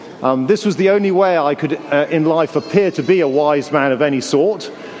This was the only way I could, in life, appear to be a wise man of any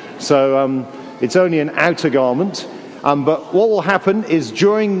sort. So it's only an outer garment. But what will happen is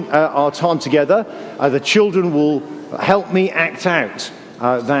during our time together, the children will help me act out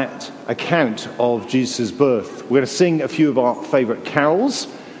that account of Jesus' birth. We're going to sing a few of our favourite carols.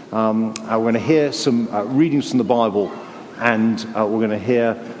 We're going to hear some readings from the Bible, and we're going to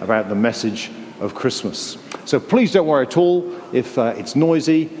hear about the message of Christmas. So please don't worry at all if it's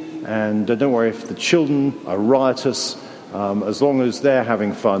noisy, and don't worry if the children are riotous. As long as they're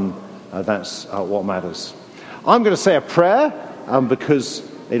having fun, that's what matters. I'm going to say a prayer because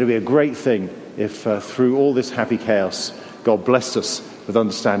it'll be a great thing if through all this happy chaos, God blessed us with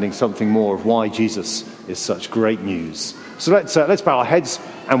understanding something more of why Jesus is such great news. So let's bow our heads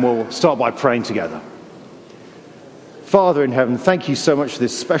and we'll start by praying together. Father in heaven, thank you so much for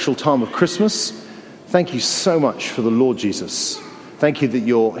this special time of Christmas. Thank you so much for the Lord Jesus. Thank you that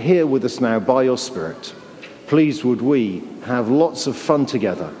you're here with us now by your Spirit. Please would we have lots of fun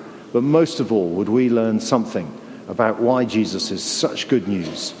together, but most of all would we learn something about why Jesus is such good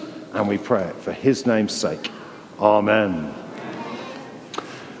news, and we pray it for his name's sake. Amen.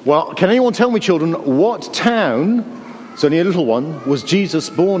 Well, can anyone tell me, children, what town, it's only a little one, was Jesus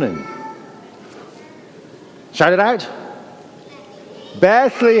born in? Shout it out.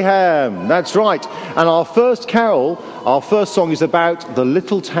 Bethlehem, that's right. And our first carol, our first song is about the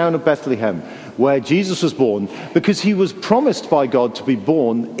little town of Bethlehem, where Jesus was born, because he was promised by God to be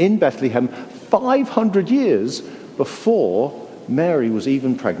born in Bethlehem 500 years before Mary was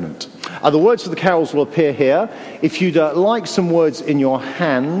even pregnant. The words for the carols will appear here. If you'd like some words in your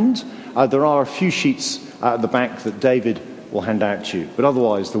hand, there are a few sheets at the back that David will hand out to you. But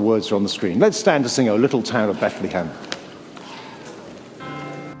otherwise, the words are on the screen. Let's stand to sing O Little Town of Bethlehem.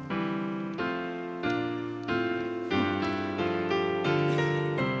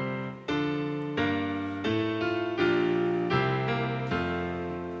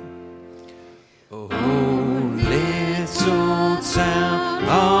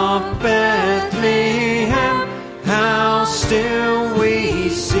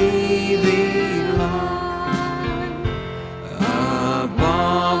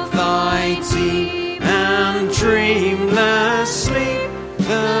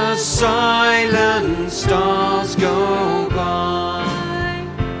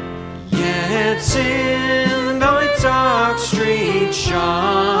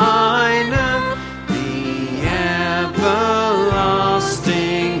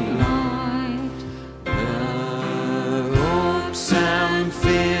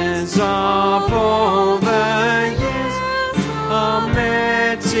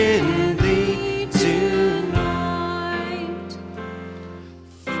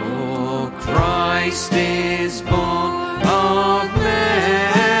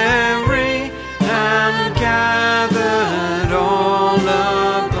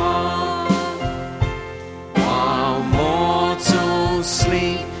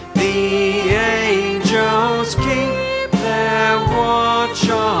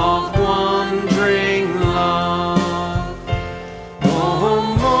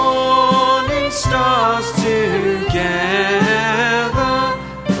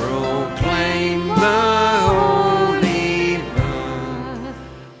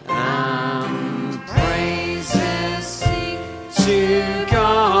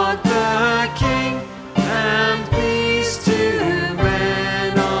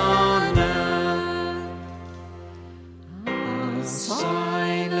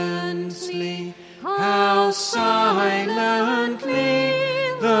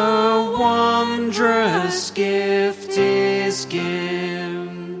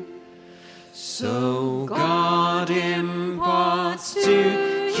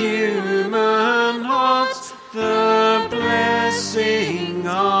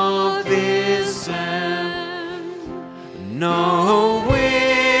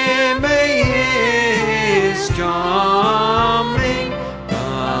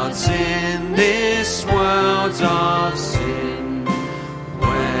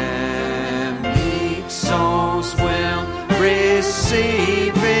 Say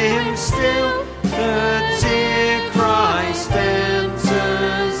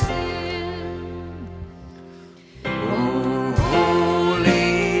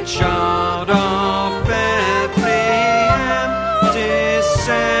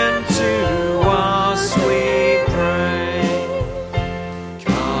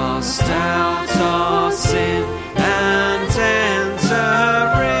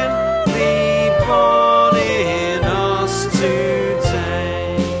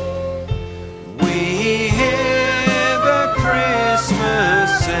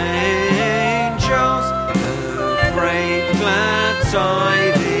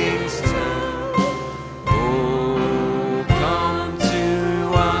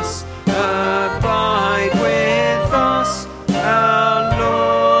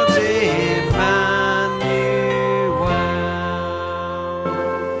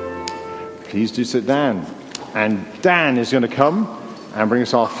please do sit down. And Dan is going to come and bring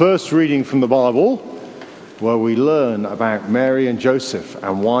us our first reading from the Bible, where we learn about Mary and Joseph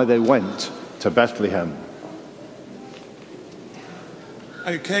and why they went to Bethlehem.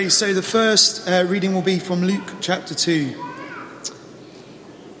 Okay, so the first reading will be from Luke chapter 2.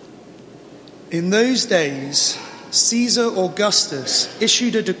 In those days, Caesar Augustus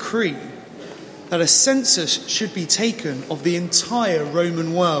issued a decree that a census should be taken of the entire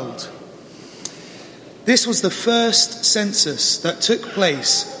Roman world. This was the first census that took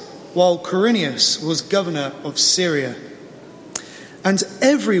place while Quirinius was governor of Syria. And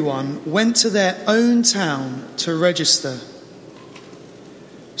everyone went to their own town to register.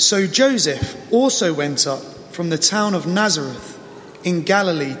 So Joseph also went up from the town of Nazareth in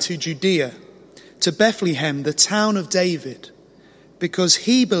Galilee to Judea, to Bethlehem, the town of David, because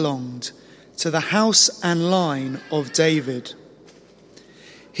he belonged to the house and line of David.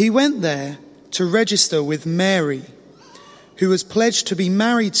 He went there to register with Mary, who was pledged to be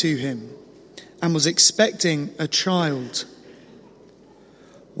married to him and was expecting a child.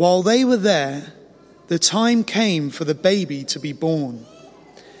 While they were there, the time came for the baby to be born,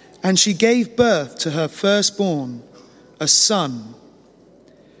 and she gave birth to her firstborn, a son.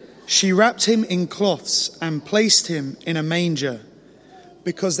 She wrapped him in cloths and placed him in a manger,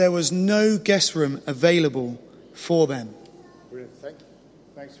 because there was no guest room available for them.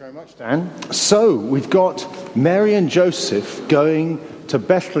 Thanks very much, Dan. So we've got Mary and Joseph going to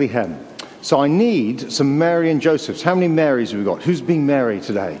Bethlehem. So I need some Mary and Josephs. How many Marys have we got? Who's being Mary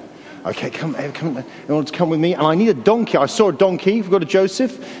today? Okay, come. You want to come with me? And I need a donkey. I saw a donkey. We've got a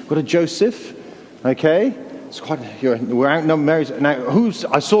Joseph. We've got a Joseph. Okay. It's quite. We're outnumbered Marys now.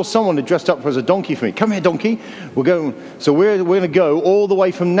 I saw someone who dressed up as a donkey for me. Come here, donkey. We're going. So we're going to go all the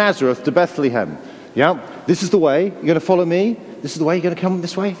way from Nazareth to Bethlehem. Yeah. This is the way. You're going to follow me. This is the way. You're going to come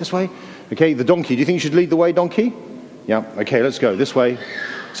this way. This way. Okay. The donkey. Do you think you should lead the way, donkey? Yeah. Okay. Let's go this way.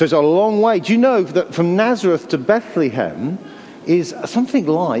 So it's a long way. Do you know that from Nazareth to Bethlehem is something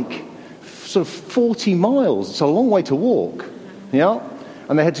like sort of 40 miles? It's a long way to walk. Yeah.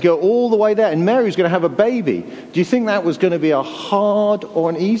 And they had to go all the way there. And Mary was going to have a baby. Do you think that was going to be a hard or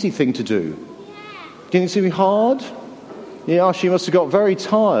an easy thing to do? Do you think it's going to be hard? Yeah, she must have got very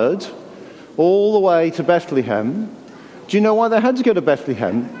tired all the way to Bethlehem. Do you know why they had to go to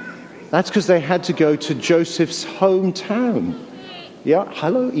Bethlehem? That's because they had to go to Joseph's hometown. Yeah,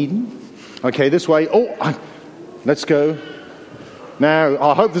 hello, Eden. Okay, this way. Let's go. Now,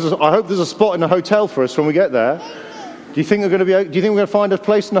 I hope there's a spot in the hotel for us when we get there. Do you think we're going to find a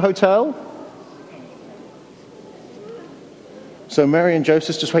place in the hotel? So Mary and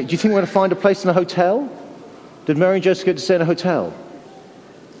Joseph just wait. Do you think we're going to find a place in the hotel? Did Mary and Joseph get to stay in a hotel?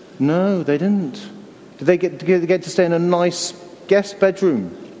 No, they didn't. Did they get to stay in a nice guest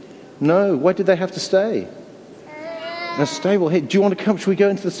bedroom? No. Where did they have to stay? In a stable. Here, do you want to come? Should we go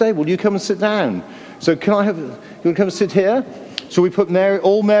into the stable? You come and sit down. So you want to come and sit here? So we put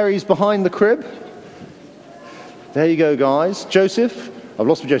all Marys behind the crib. There you go, guys. Joseph, I've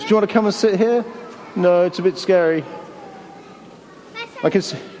lost my Joseph. Do you want to come and sit here? No, it's a bit scary.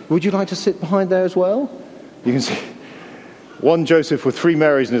 Would you like to sit behind there as well? You can see one Joseph with 3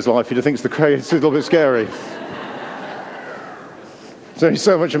 Marys in his life. He thinks it's a little bit scary. There's only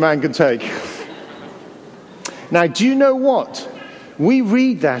so much a man can take. Now, do you know what? We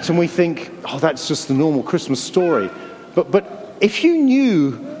read that and we think, oh, that's just the normal Christmas story. But if you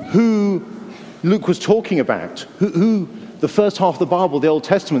knew who Luke was talking about, who the first half of the Bible, the Old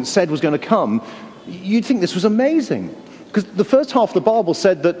Testament, said was going to come, you'd think this was amazing. Because the first half of the Bible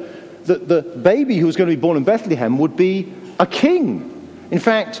said that the baby who was going to be born in Bethlehem would be a king. In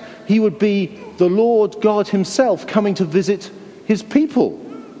fact, he would be the Lord God himself coming to visit his people.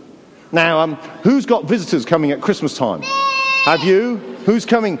 Now, who's got visitors coming at Christmas time? Have you? Who's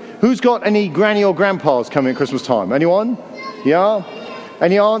coming? Who's got any granny or grandpas coming at Christmas time? Anyone? Yeah?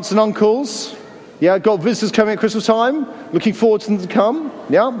 Any aunts and uncles? Yeah, got visitors coming at Christmas time? Looking forward to them to come?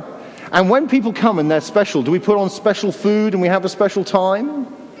 Yeah? And when people come and they're special, do we put on special food and we have a special time?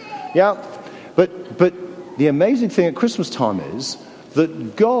 Yeah? But the amazing thing at Christmas time is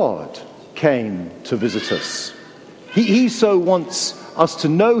that God came to visit us. He so wants us to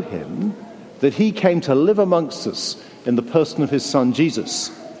know him that he came to live amongst us in the person of his son Jesus.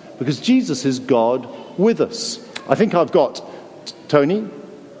 Because Jesus is God with us. I think I've got, Tony,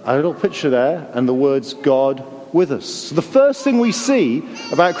 a little picture there and the words God with us. So the first thing we see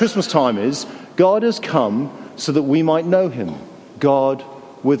about Christmas time is God has come so that we might know him. God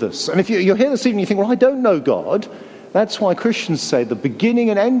with us. And if you're here this evening you think, well, I don't know God. That's why Christians say the beginning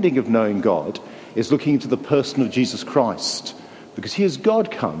and ending of knowing God is looking into the person of Jesus Christ. Because he is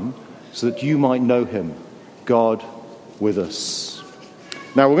God come so that you might know him, God with us.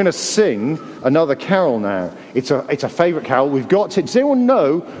 Now we're going to sing another carol now. It's a favourite carol. Does anyone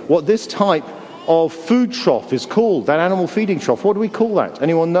know what this type of food trough is called? That animal feeding trough. What do we call that?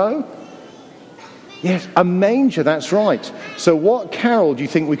 Anyone know? Yes, a manger, that's right. So what carol do you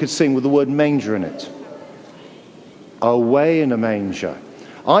think we could sing with the word manger in it? Away in a manger.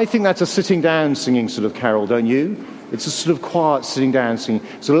 I think that's a sitting down singing sort of carol, don't you? It's a sort of quiet sitting down singing.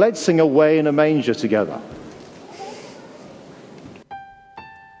 So let's sing Away in a Manger together.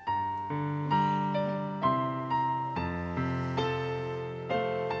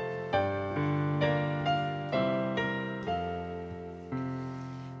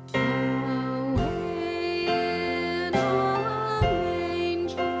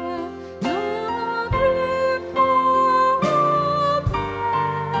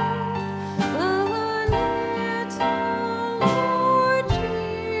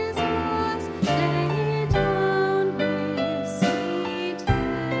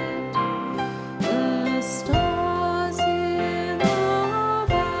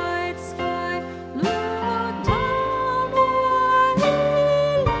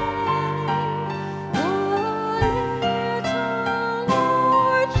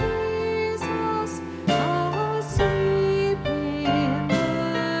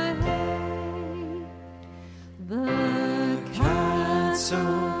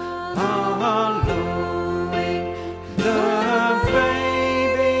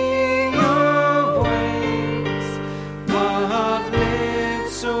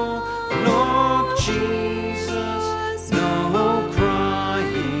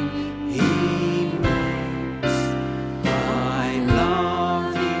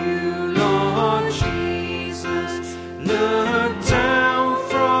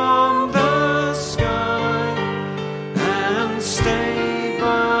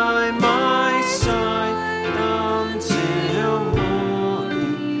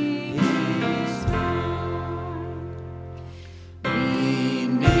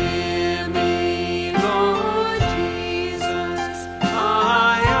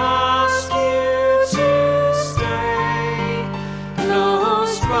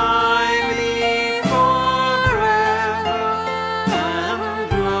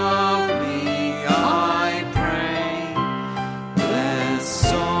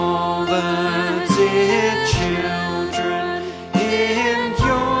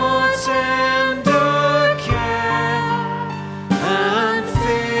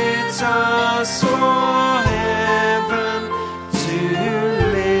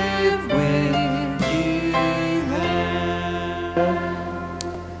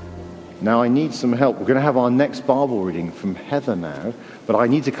 Now I need some help. We're going to have our next Bible reading from Heather now, but I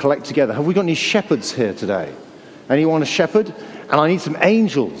need to collect together. Have we got any shepherds here today? Anyone a shepherd? And I need some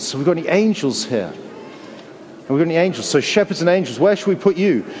angels. Have we got any angels here? Have we got any angels? So shepherds and angels, where should we put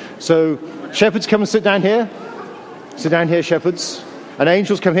you? So shepherds, come and sit down here. Sit down here, shepherds. And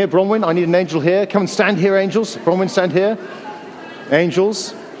angels, come here. Bronwyn, I need an angel here. Come and stand here, angels. Bronwyn, stand here.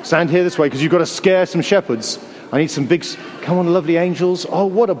 Angels, stand here this way, because you've got to scare some shepherds. I need some big... Come on, lovely angels. Oh,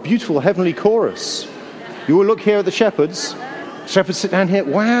 what a beautiful heavenly chorus. You will look here at the shepherds. Shepherds, sit down here.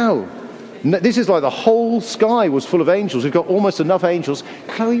 Wow. This is like the whole sky was full of angels. We've got almost enough angels.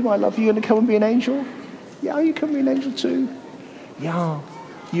 Chloe, my love, are you going to come and be an angel? Yeah, you can be an angel too. Yeah,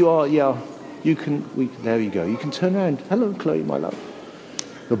 you are, yeah. There you go. You can turn around. Hello, Chloe, my love.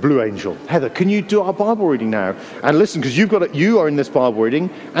 The blue angel. Heather, can you do our Bible reading now? And listen, because you are in this Bible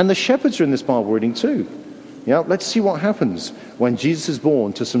reading, and the shepherds are in this Bible reading too. Yeah, let's see what happens when Jesus is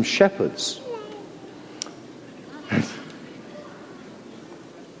born to some shepherds.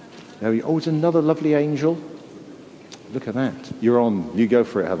 There we go. Oh, it's another lovely angel. Look at that. You're on. You go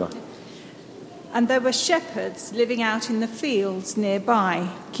for it, Heather. And there were shepherds living out in the fields nearby,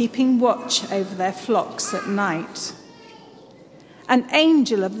 keeping watch over their flocks at night. An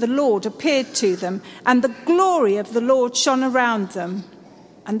angel of the Lord appeared to them, and the glory of the Lord shone around them,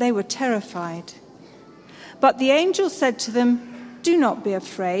 and they were terrified. But the angel said to them, "Do not be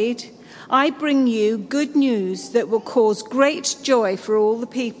afraid. I bring you good news that will cause great joy for all the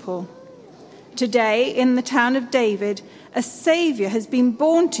people. Today, in the town of David, a Saviour has been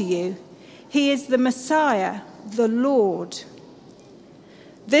born to you. He is the Messiah, the Lord.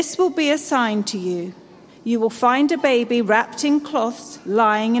 This will be a sign to you. You will find a baby wrapped in cloths,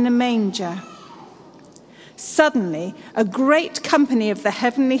 lying in a manger." Suddenly, a great company of the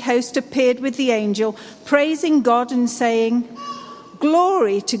heavenly host appeared with the angel, praising God and saying,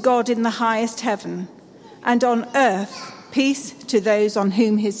 "Glory to God in the highest heaven, and on earth peace to those on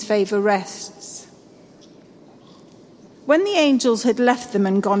whom his favour rests." When the angels had left them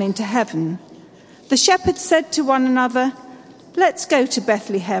and gone into heaven, the shepherds said to one another, "Let's go to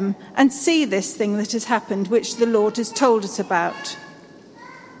Bethlehem and see this thing that has happened, which the Lord has told us about."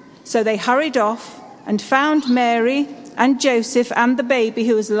 So they hurried off and found Mary and Joseph and the baby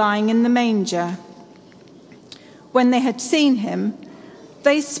who was lying in the manger. When they had seen him,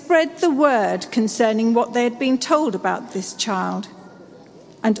 they spread the word concerning what they had been told about this child.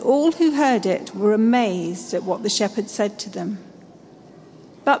 And all who heard it were amazed at what the shepherds said to them.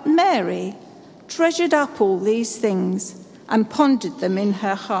 But Mary treasured up all these things and pondered them in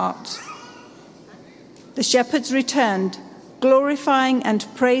her heart. The shepherds returned, glorifying and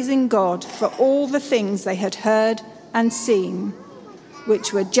praising God for all the things they had heard and seen,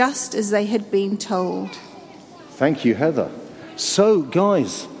 which were just as they had been told. Thank you, Heather. So,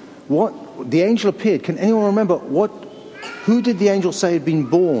 guys, the angel appeared. Can anyone remember who did the angel say had been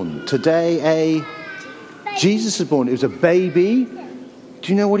born? Today, Jesus is born. It was a baby.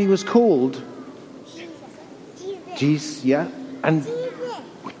 Do you know what he was called? Jesus, yeah. And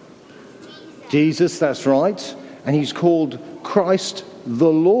Jesus, that's right. And he's called Christ the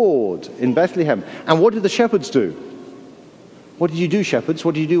Lord in Bethlehem. And what did the shepherds do? What did you do, shepherds?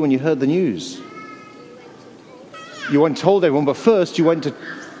 What did you do when you heard the news? You went and told everyone, but first you went to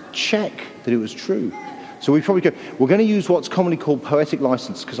check that it was true. So we're going to use what's commonly called poetic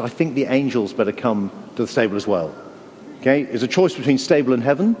license, because I think the angels better come to the stable as well. Okay? There's a choice between stable and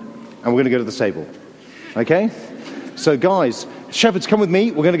heaven, and we're going to go to the stable. Okay? So guys, shepherds, come with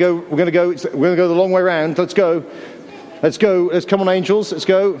me. We're going to go the long way around. Let's go. Let's come on, angels. Let's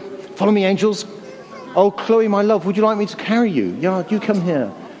go. Follow me, angels. Oh, Chloe, my love, would you like me to carry you? Yeah, you come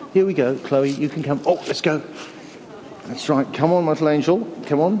here. Here we go, Chloe. You can come. Oh, let's go. That's right. Come on, little angel.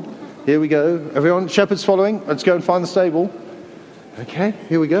 Come on. Here we go. Everyone, shepherds following. Let's go and find the stable. Okay,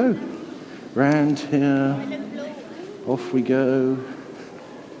 here we go. Round here. Off we go.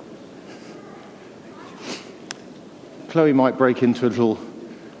 Chloe might break into a little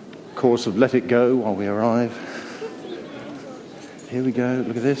course of Let It Go while we arrive. Here we go.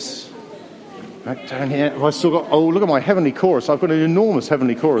 Look at this. Back down here. Have I still got... Oh, look at my heavenly chorus. I've got an enormous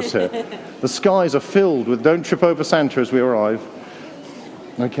heavenly chorus here. The skies are filled with Don't Trip Over Santa as we arrive.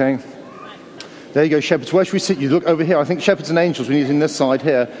 Okay. There you go, shepherds. Where should we sit? You look over here. I think shepherds and angels, we need in this side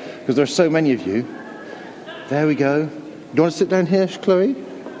here, because there are so many of you. There we go. You want to sit down here, Chloe?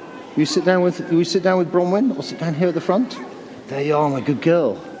 You sit down with Bronwyn, or sit down here at the front? There you are, my good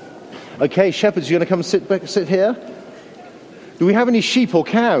girl. Okay, shepherds, you're going to come and sit here? Do we have any sheep or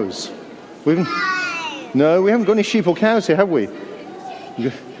cows? No, we haven't got any sheep or cows here, have we?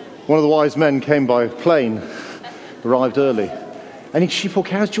 One of the wise men came by plane, arrived early. Any sheep or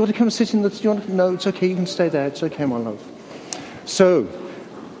cows? Do you want to come and sit in the... No, it's okay, you can stay there. It's okay, my love. So,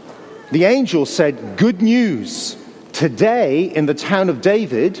 the angel said, good news. Today, in the town of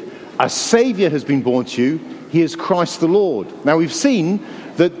David, a Saviour has been born to you. He is Christ the Lord. Now, we've seen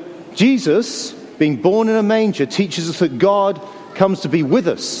that Jesus, being born in a manger, teaches us that God comes to be with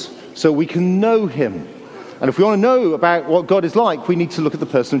us so we can know him. And if we want to know about what God is like, we need to look at the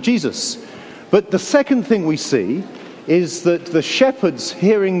person of Jesus. But the second thing we see is that the shepherds,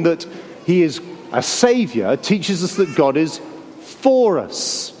 hearing that he is a saviour, teaches us that God is for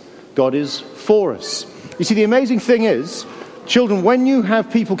us. God is for us. You see, the amazing thing is, children, when you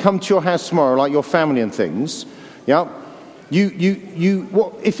have people come to your house tomorrow, like your family and things, yeah,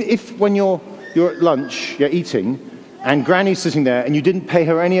 if when you're at lunch, you're eating, and Granny's sitting there, and you didn't pay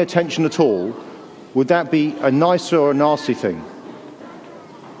her any attention at all, would that be a nice or a nasty thing?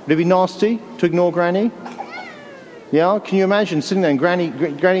 Would it be nasty to ignore Granny? Yeah, can you imagine sitting there and Granny,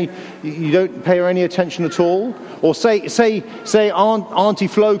 you don't pay her any attention at all? Or say Auntie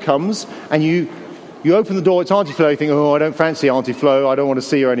Flo comes and you open the door, it's Auntie Flo, you think, oh, I don't fancy Auntie Flo, I don't want to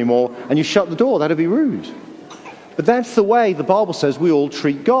see her anymore, and you shut the door. That'd be rude. But that's the way the Bible says we all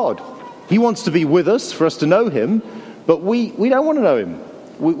treat God. He wants to be with us for us to know him, but we don't want to know him.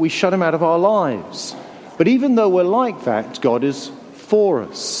 We shut him out of our lives. But even though we're like that, God is for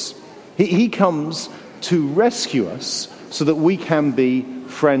us. He comes to rescue us so that we can be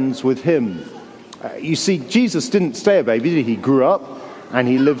friends with him. You see, Jesus didn't stay a baby, did he? He grew up and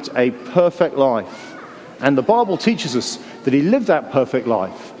he lived a perfect life. And the Bible teaches us that he lived that perfect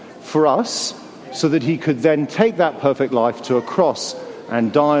life for us so that he could then take that perfect life to a cross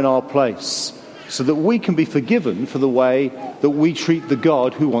and die in our place so that we can be forgiven for the way that we treat the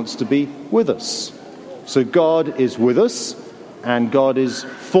God who wants to be with us. So God is with us and God is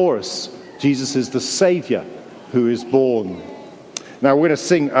for us. Jesus is the Saviour who is born. Now we're going to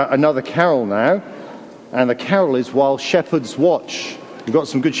sing another carol now, and the carol is While Shepherds Watch. We've got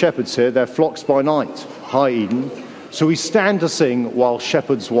some good shepherds here. They're flocks by night. Hi, Eden. So we stand to sing while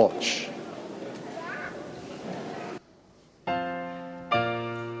shepherds watch.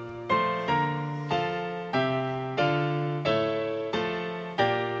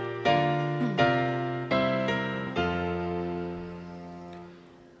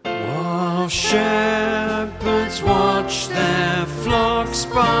 Shepherds watch their flocks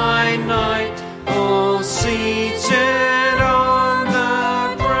by night, all seated on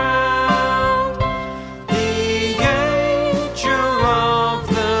the ground. The angel of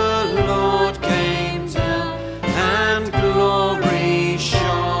the Lord came down, and glory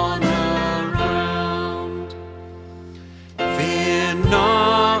shone around. Fear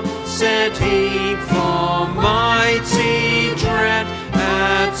not, said he, for mighty dread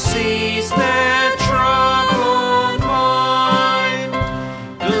had seized their troubled mind.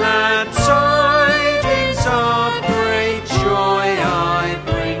 Glad tidings of great joy I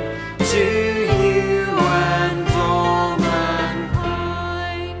bring to you and all mankind.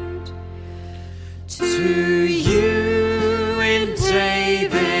 To you in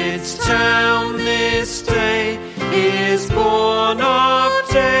David's town this day is born of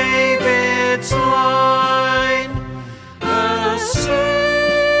David's line a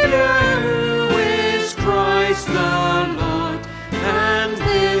Saviour who is Christ the Lord, and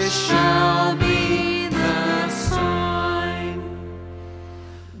this shall be the sign.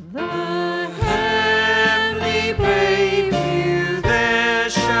 The heavenly babe you there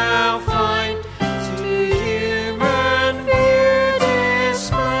shall find, to human view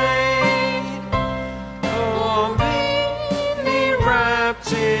displayed, or meekly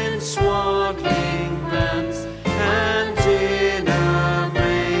wrapped in swaddling bands, and in a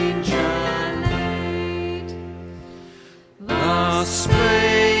manger laid. Thus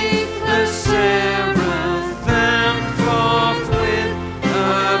spake the seraph, and forthwith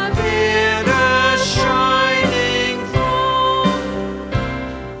appeared a shining form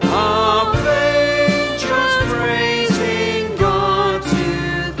of angels praising God, to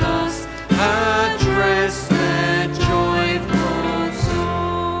thus address their joyful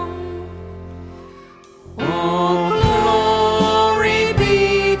song. All glory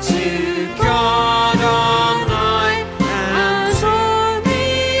be to God on high, and on the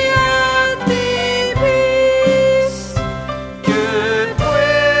earthly peace,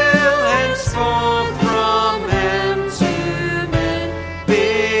 goodwill henceforth from men to men,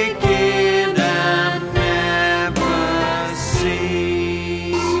 begin and never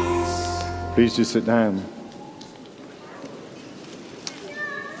cease. Please do sit down.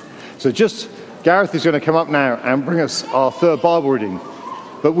 So Gareth is going to come up now and bring us our third Bible reading.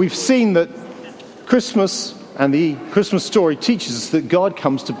 But we've seen that Christmas and the Christmas story teaches us that God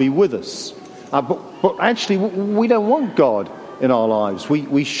comes to be with us. But actually, we don't want God in our lives.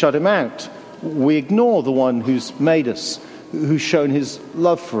 We shut him out. We ignore the one who's made us, who's shown his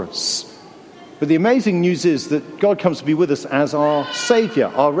love for us. But the amazing news is that God comes to be with us as our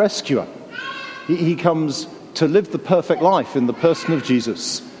Saviour, our rescuer. He comes to live the perfect life in the person of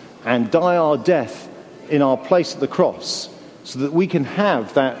Jesus and die our death in our place at the cross, so that we can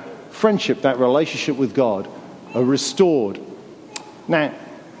have that friendship, that relationship with God restored. Now,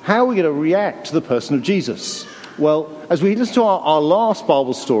 how are we going to react to the person of Jesus? Well, as we listen to our last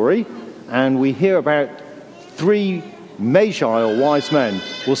Bible story, and we hear about 3 magi or wise men,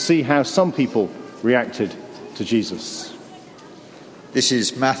 we'll see how some people reacted to Jesus. This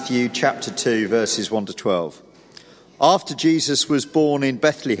is Matthew chapter 2, verses 1 to 12. After Jesus was born in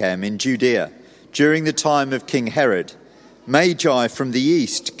Bethlehem in Judea, during the time of King Herod, Magi from the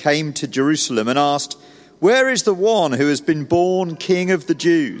east came to Jerusalem and asked, "Where is the one who has been born King of the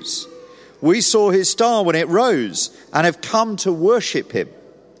Jews? We saw his star when it rose and have come to worship him."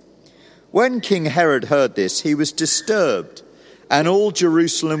 When King Herod heard this, he was disturbed, and all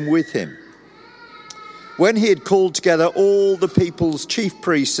Jerusalem with him. When he had called together all the people's chief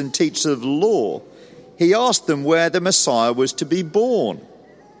priests and teachers of the law, he asked them where the Messiah was to be born.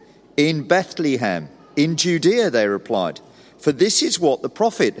 "In Bethlehem, in Judea," they replied, "for this is what the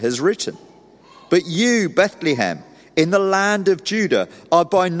prophet has written. But you, Bethlehem, in the land of Judah, are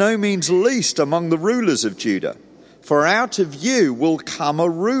by no means least among the rulers of Judah. For out of you will come a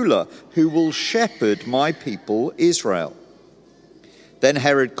ruler who will shepherd my people Israel." Then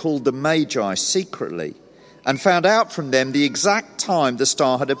Herod called the Magi secretly and found out from them the exact time the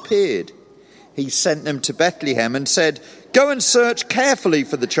star had appeared. He sent them to Bethlehem and said, "Go and search carefully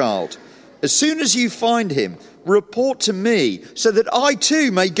for the child. As soon as you find him, report to me so that I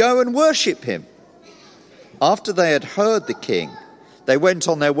too may go and worship him." After they had heard the king, they went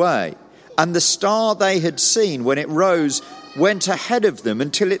on their way, and the star they had seen when it rose went ahead of them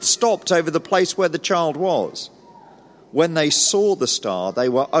until it stopped over the place where the child was. When they saw the star, they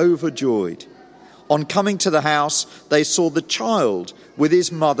were overjoyed. On coming to the house, they saw the child with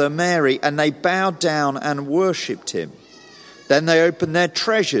his mother Mary, and they bowed down and worshipped him. Then they opened their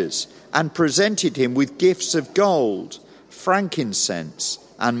treasures and presented him with gifts of gold, frankincense,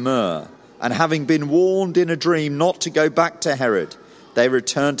 and myrrh. And having been warned in a dream not to go back to Herod, they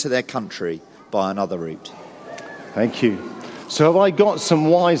returned to their country by another route. Thank you. So have I got some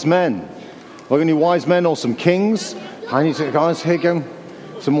wise men? Have I got any wise men or some kings? I need to, guys, here go.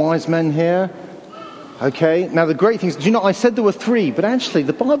 Some wise men here. Okay, now the great thing is, do you know, I said there were 3, but actually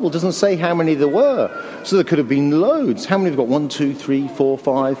the Bible doesn't say how many there were. So there could have been loads. How many have got? 1, 2, 3, 4,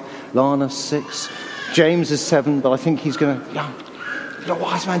 5. Lana, 6. James is 7, but I think he's going to... Yeah. You're a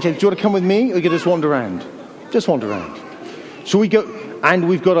wise man, James. Do you want to come with me? Or you can just wander around? Just wander around. Shall we go? And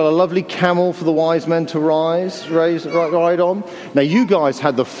we've got a lovely camel for the wise men to ride on. Now, you guys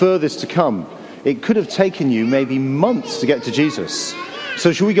had the furthest to come. It could have taken you maybe months to get to Jesus.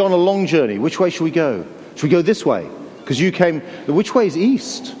 So shall we go on a long journey? Which way shall we go? Shall we go this way? Because you came... Which way is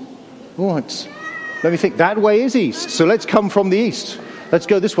east? All right. Let me think. That way is east. So let's come from the east. Let's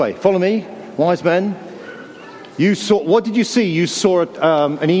go this way. Follow me, wise men. You saw... What did you see? You saw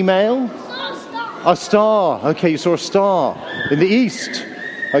an email? A star. Okay, you saw a star in the east.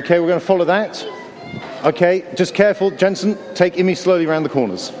 Okay, we're going to follow that. Okay, just careful. Jensen, take Imi slowly around the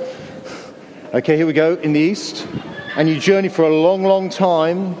corners. Okay, here we go, in the east. And you journey for a long, long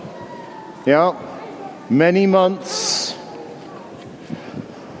time. Yeah, many months.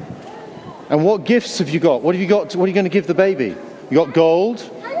 And what gifts have you got? What have you got? What are you going to give the baby? You got gold?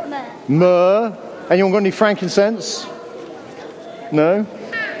 Myrrh? Anyone got any frankincense? No?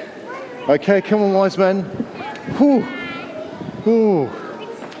 Okay, come on, wise men. Whew. Ooh.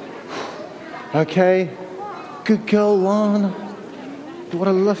 Okay. Good girl, Lana. What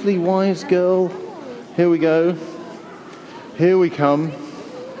a lovely, wise girl. Here we go. Here we come.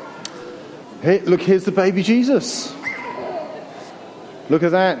 Hey, look, here's the baby Jesus. Look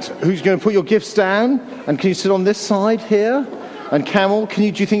at that. Who's going to put your gifts down? And can you sit on this side here? And Camel, do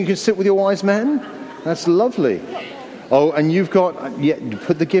you think you can sit with your wise men? That's lovely. Oh, and you've got, you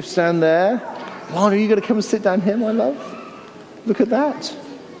put the gifts down there. Lana, are you going to come and sit down here, my love? Look at that.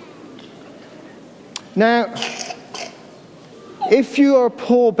 Now, if you are a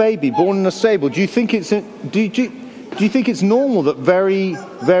poor baby born in a stable, do you think it's normal that very,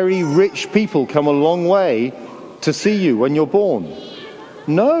 very rich people come a long way to see you when you're born?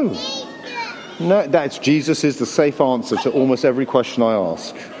 No. No, that's Jesus is the safe answer to almost every question I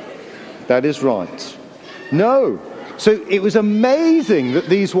ask. That is right. No. So it was amazing that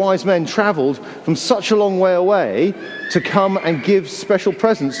these wise men travelled from such a long way away to come and give special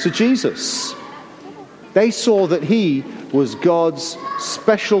presents to Jesus. They saw that he was God's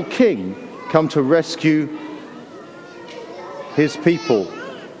special king come to rescue his people.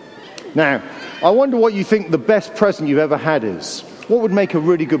 Now, I wonder what you think the best present you've ever had is. What would make a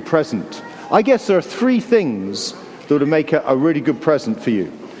really good present? I guess there are 3 things that would make a really good present for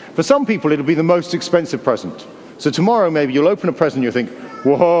you. For some people, it'll be the most expensive present. So tomorrow, maybe you'll open a present and you'll think,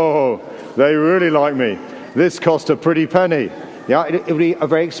 whoa, they really like me. This cost a pretty penny. Yeah, it'll be a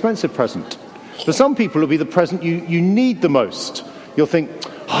very expensive present. For some people, it'll be the present you need the most. You'll think,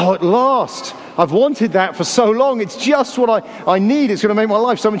 oh, at last, I've wanted that for so long. It's just what I need. It's going to make my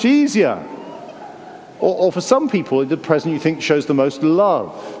life so much easier. Or for some people, the present you think shows the most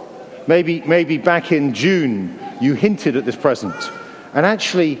love. Maybe back in June, you hinted at this present. And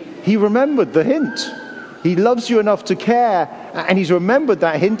actually, he remembered the hint. He loves you enough to care, and he's remembered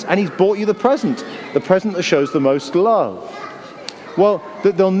that hint, and he's bought you the present that shows the most love. Well,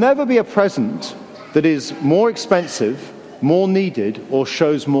 there'll never be a present that is more expensive, more needed, or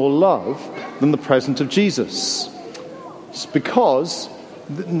shows more love than the present of Jesus. It's because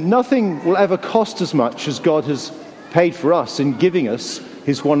nothing will ever cost as much as God has paid for us in giving us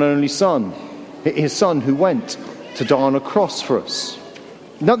his one and only Son, his Son who went to die on a cross for us.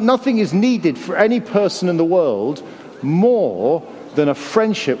 Nothing is needed for any person in the world more than a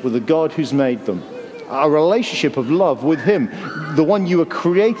friendship with the God who's made them, a relationship of love with him, the one you were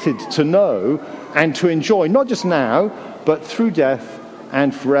created to know and to enjoy, not just now, but through death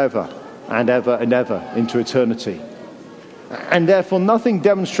and forever and ever into eternity. And therefore nothing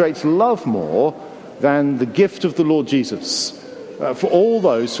demonstrates love more than the gift of the Lord Jesus for all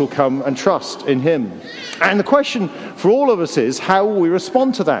those who will come and trust in him. And the question for all of us is, how will we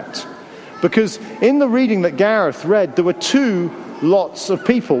respond to that? Because in the reading that Gareth read, there were 2 lots of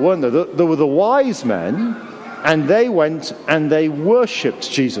people, weren't there? There were the wise men, and they went and they worshipped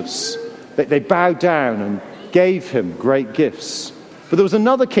Jesus. They bowed down and gave him great gifts. But there was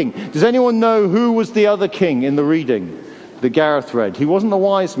another king. Does anyone know who was the other king in the reading that Gareth read? He wasn't the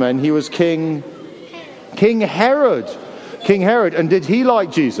wise man. He was King Herod. King Herod. And did he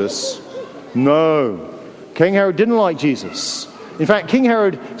like Jesus? No. King Herod didn't like Jesus. In fact, King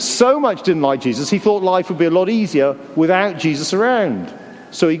Herod so much didn't like Jesus, he thought life would be a lot easier without Jesus around.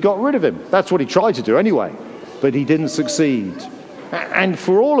 So he got rid of him. That's what he tried to do anyway. But he didn't succeed. And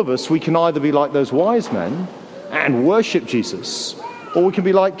for all of us, we can either be like those wise men and worship Jesus, or we can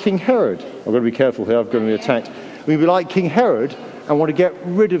be like King Herod. I've got to be careful here, I've got to be attacked. We can be like King Herod and want to get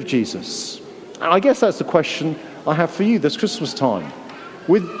rid of Jesus. And I guess that's the question I have for you this Christmas time.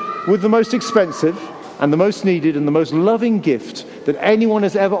 With the most expensive and the most needed and the most loving gift that anyone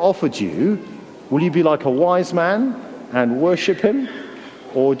has ever offered you, will you be like a wise man and worship him?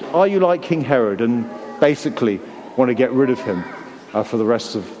 Or are you like King Herod and basically want to get rid of him for the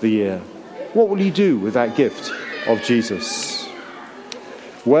rest of the year? What will you do with that gift of Jesus?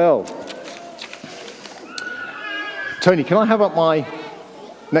 Well, Tony, can I have up my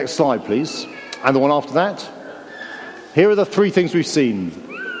next slide, please? And the one after that? Here are the three things we've seen.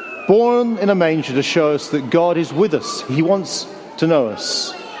 Born in a manger to show us that God is with us. He wants to know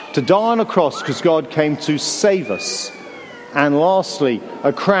us. To die on a cross because God came to save us. And lastly,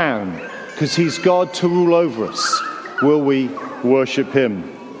 a crown because he's God to rule over us. Will we worship him?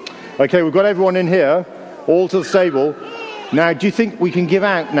 Okay, we've got everyone in here, all to the stable. Now, do you think we can give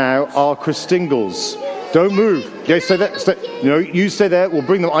out now our Christingles? Don't move. Okay, stay there. You stay there. We'll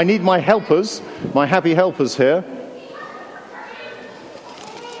bring them. I need my helpers, my happy helpers here.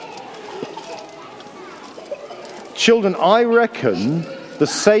 Children, I reckon the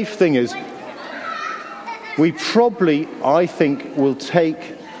safe thing is we probably, I think, will take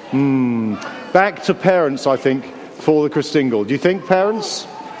back to parents, I think, for the Christingle. Do you think, parents?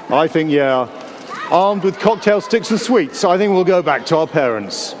 I think, yeah. Armed with cocktail sticks and sweets, I think we'll go back to our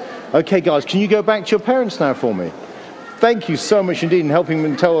parents. Okay, guys, can you go back to your parents now for me? Thank you so much indeed in helping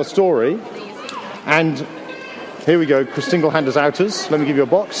them tell a story. And here we go, Christingle handers outers. Let me give you a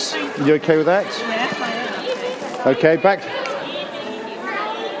box. Are you okay with that? Yes, I am. Okay, back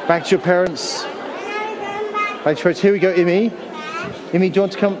to your parents. Back to your parents. Here we go, Imi. Imi, do you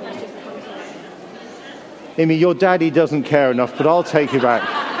want to come? Imi, your daddy doesn't care enough, but I'll take you back.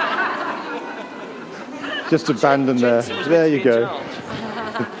 Just abandon there. There you go.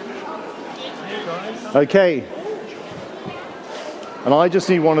 Okay. And I just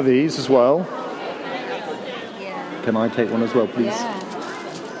need one of these as well. Can I take one as well, please? Yeah.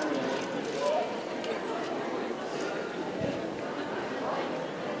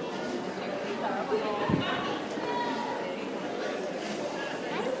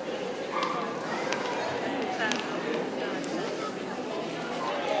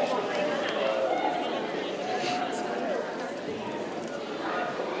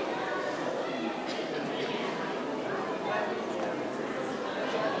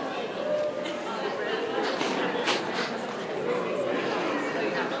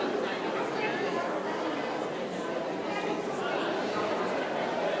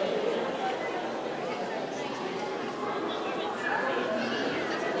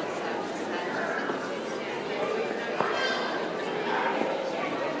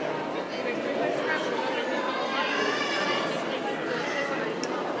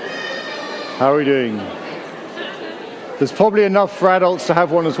 How are we doing? There's probably enough for adults to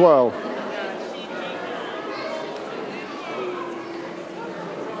have one as well.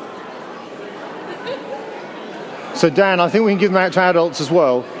 So Dan, I think we can give them out to adults as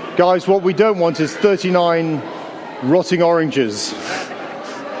well. Guys, what we don't want is 39 rotting oranges.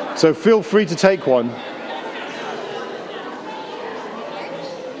 So feel free to take one.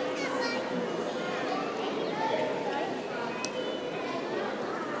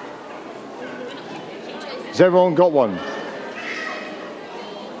 Has everyone got one?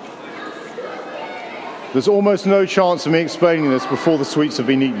 There's almost no chance of me explaining this before the sweets have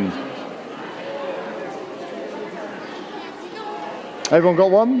been eaten. Everyone got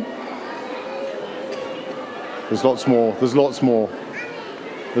one? There's lots more. There's lots more.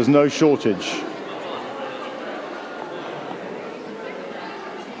 There's no shortage.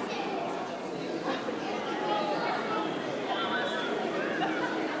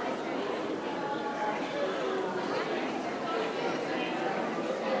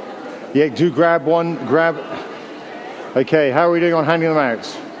 Yeah, do grab one. Grab. Okay, how are we doing on handing them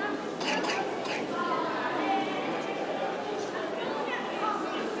out?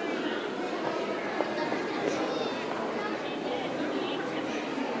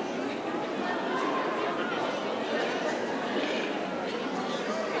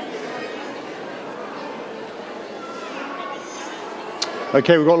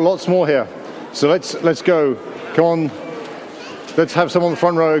 Okay, we've got lots more here. So let's go. Come on. Let's have some on the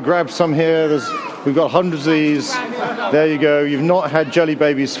front row. Grab some here. We've got hundreds of these. There you go. You've not had jelly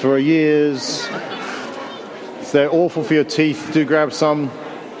babies for years. They're awful for your teeth. Do grab some.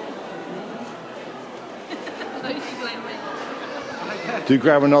 Do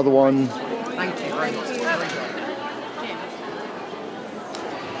grab another one.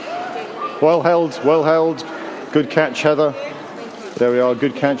 Well held, well held. Good catch, Heather. There we are.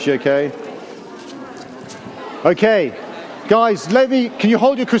 Good catch, okay. Okay. Guys, can you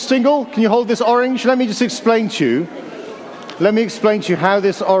hold your Christingle? Can you hold this orange? Let me just explain to you. Let me explain to you how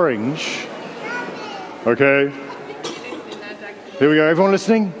this orange... Okay. Here we go. Everyone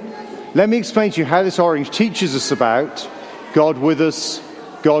listening? Let me explain to you how this orange teaches us about God with us,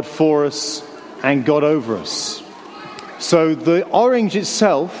 God for us, and God over us. So the orange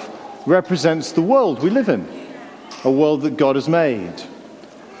itself represents the world we live in, a world that God has made.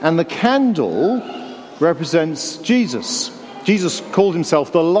 And the candle represents Jesus. Jesus called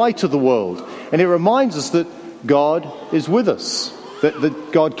himself the light of the world. And it reminds us that God is with us, that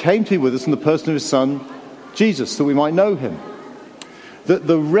God came to be with us in the person of his Son, Jesus, that we might know him. That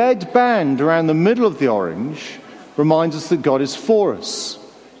the red band around the middle of the orange reminds us that God is for us.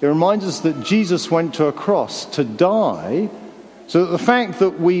 It reminds us that Jesus went to a cross to die, so that the fact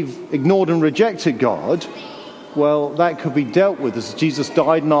that we've ignored and rejected God, well, that could be dealt with as Jesus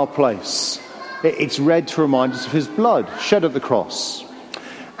died in our place. It's red to remind us of his blood shed at the cross.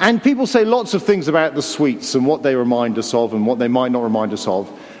 And people say lots of things about the sweets and what they remind us of and what they might not remind us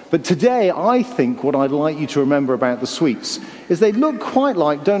of. But today, I think what I'd like you to remember about the sweets is they look quite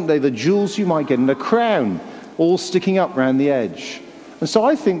like, don't they, the jewels you might get in a crown, all sticking up round the edge. And so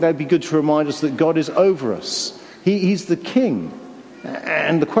I think they'd be good to remind us that God is over us. He's the king.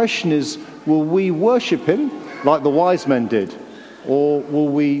 And the question is, will we worship him like the wise men did? Or will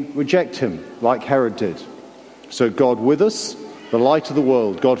we reject him like Herod did? So God with us, the light of the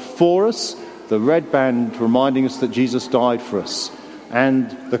world. God for us, the red band reminding us that Jesus died for us.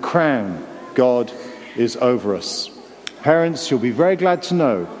 And the crown, God is over us. Parents, you'll be very glad to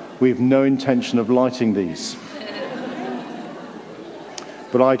know we have no intention of lighting these.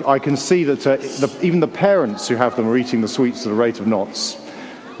 But I can see that even the parents who have them are eating the sweets at a rate of knots.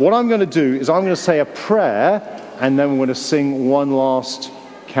 What I'm going to do is I'm going to say a prayer, and then we're going to sing one last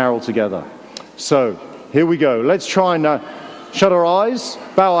carol together. So, here we go. Let's try and shut our eyes,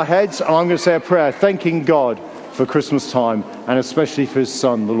 bow our heads, and I'm going to say a prayer, thanking God for Christmas time, and especially for his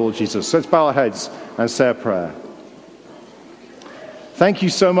Son, the Lord Jesus. Let's bow our heads and say a prayer. Thank you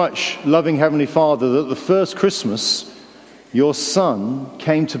so much, loving Heavenly Father, that the first Christmas, your Son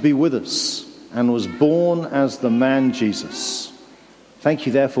came to be with us and was born as the man Jesus. Thank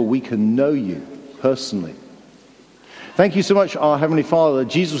you, therefore, we can know you personally. Thank you so much, our Heavenly Father, that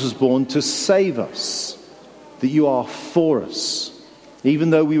Jesus was born to save us, that you are for us. Even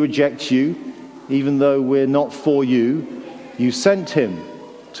though we reject you, even though we're not for you, you sent him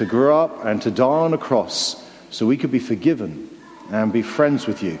to grow up and to die on a cross so we could be forgiven and be friends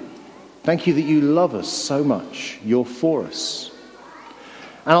with you. Thank you that you love us so much. You're for us.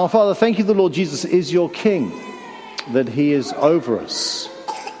 And our Father, thank you the Lord Jesus is your King, that he is over us.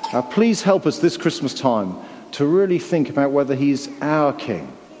 Please help us this Christmas time to really think about whether he's our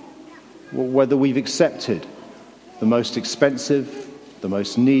King, whether we've accepted the most expensive, the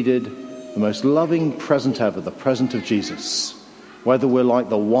most needed, the most loving present ever, the present of Jesus, whether we're like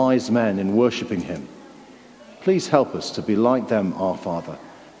the wise men in worshipping him. Please help us to be like them, our Father,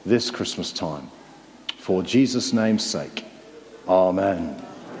 this Christmas time. For Jesus' name's sake. Amen.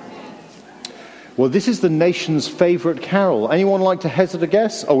 Well, this is the nation's favourite carol. Anyone like to hazard a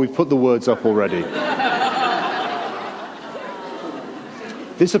guess? Oh, we've put the words up already.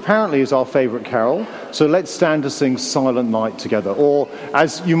 This apparently is our favourite carol, so let's stand to sing Silent Night together. Or,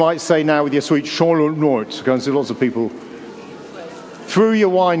 as you might say now with your sweet Silent Night, go and see lots of people. Through your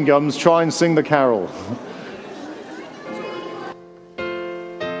wine gums, try and sing the carol.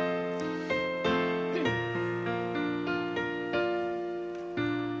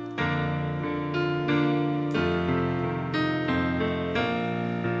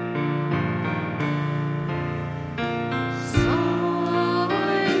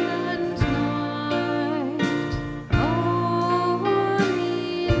 All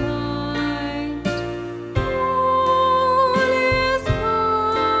is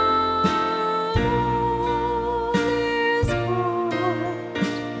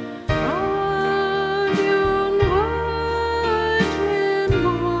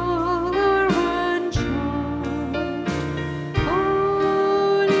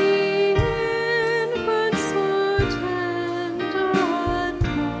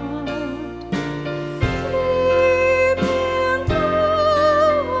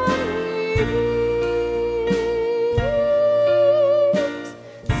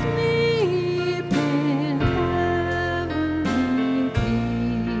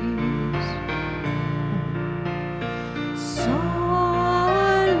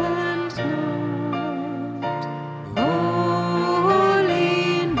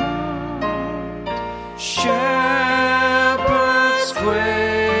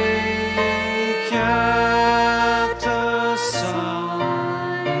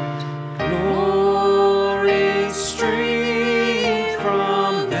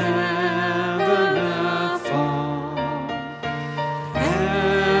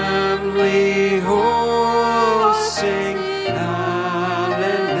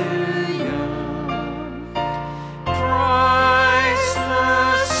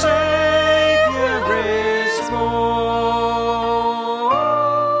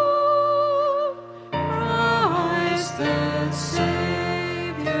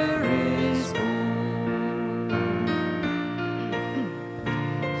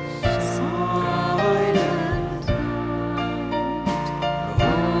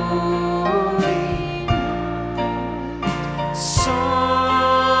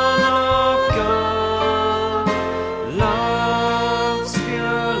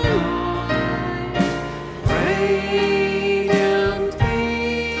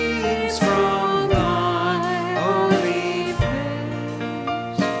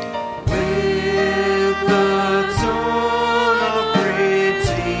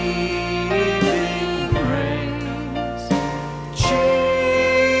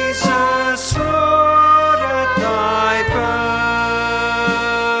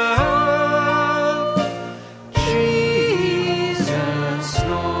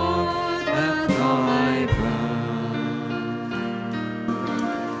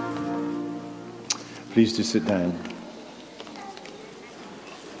Please do sit down.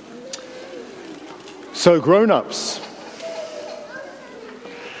 So, grown-ups,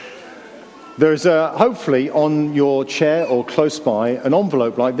 there's hopefully on your chair or close by an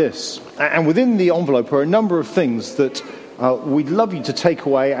envelope like this. And within the envelope are a number of things that we'd love you to take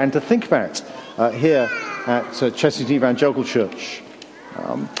away and to think about here at Chessington Evangelical Church.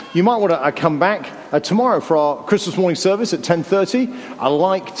 You might want to come back tomorrow for our Christmas morning service at 10:30.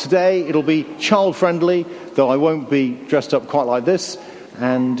 Like today, it'll be child-friendly, though I won't be dressed up quite like this.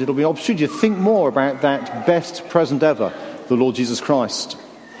 And it'll be an opportunity to think more about that best present ever, the Lord Jesus Christ.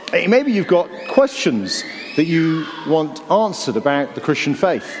 Maybe you've got questions that you want answered about the Christian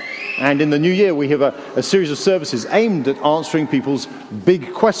faith. And in the new year, we have a series of services aimed at answering people's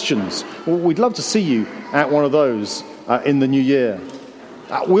big questions. Well, we'd love to see you at one of those in the new year.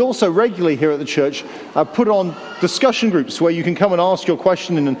 We also regularly here at the church put on discussion groups where you can come and ask your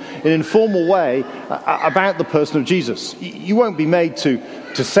question in an informal way about the person of Jesus. You won't be made to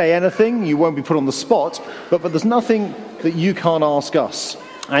say anything, you won't be put on the spot, but there's nothing that you can't ask us.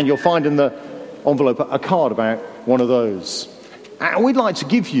 And you'll find in the envelope a card about one of those. And we'd like to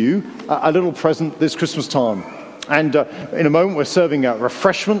give you a little present this Christmas time. And in a moment we're serving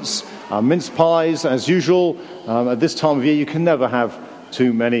refreshments, mince pies as usual. At this time of year you can never have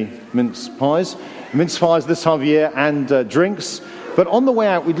too many mince pies. Mince pies this time of year and drinks. But on the way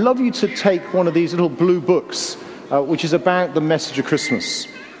out, we'd love you to take one of these little blue books, which is about the message of Christmas.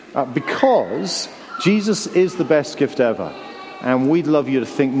 Because Jesus is the best gift ever. And we'd love you to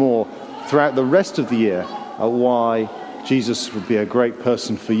think more throughout the rest of the year why Jesus would be a great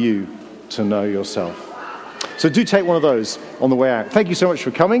person for you to know yourself. So do take one of those on the way out. Thank you so much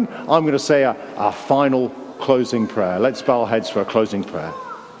for coming. I'm going to say a final closing prayer. Let's bow our heads for a closing prayer.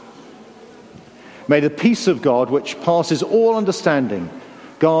 May the peace of God, which passes all understanding,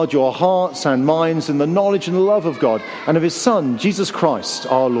 guard your hearts and minds in the knowledge and love of God and of his Son, Jesus Christ,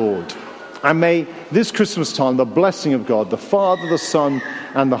 our Lord. And may this Christmas time the blessing of God, the Father, the Son,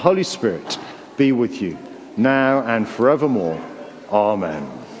 and the Holy Spirit be with you, now and forevermore. Amen.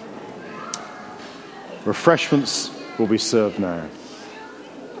 Refreshments will be served now.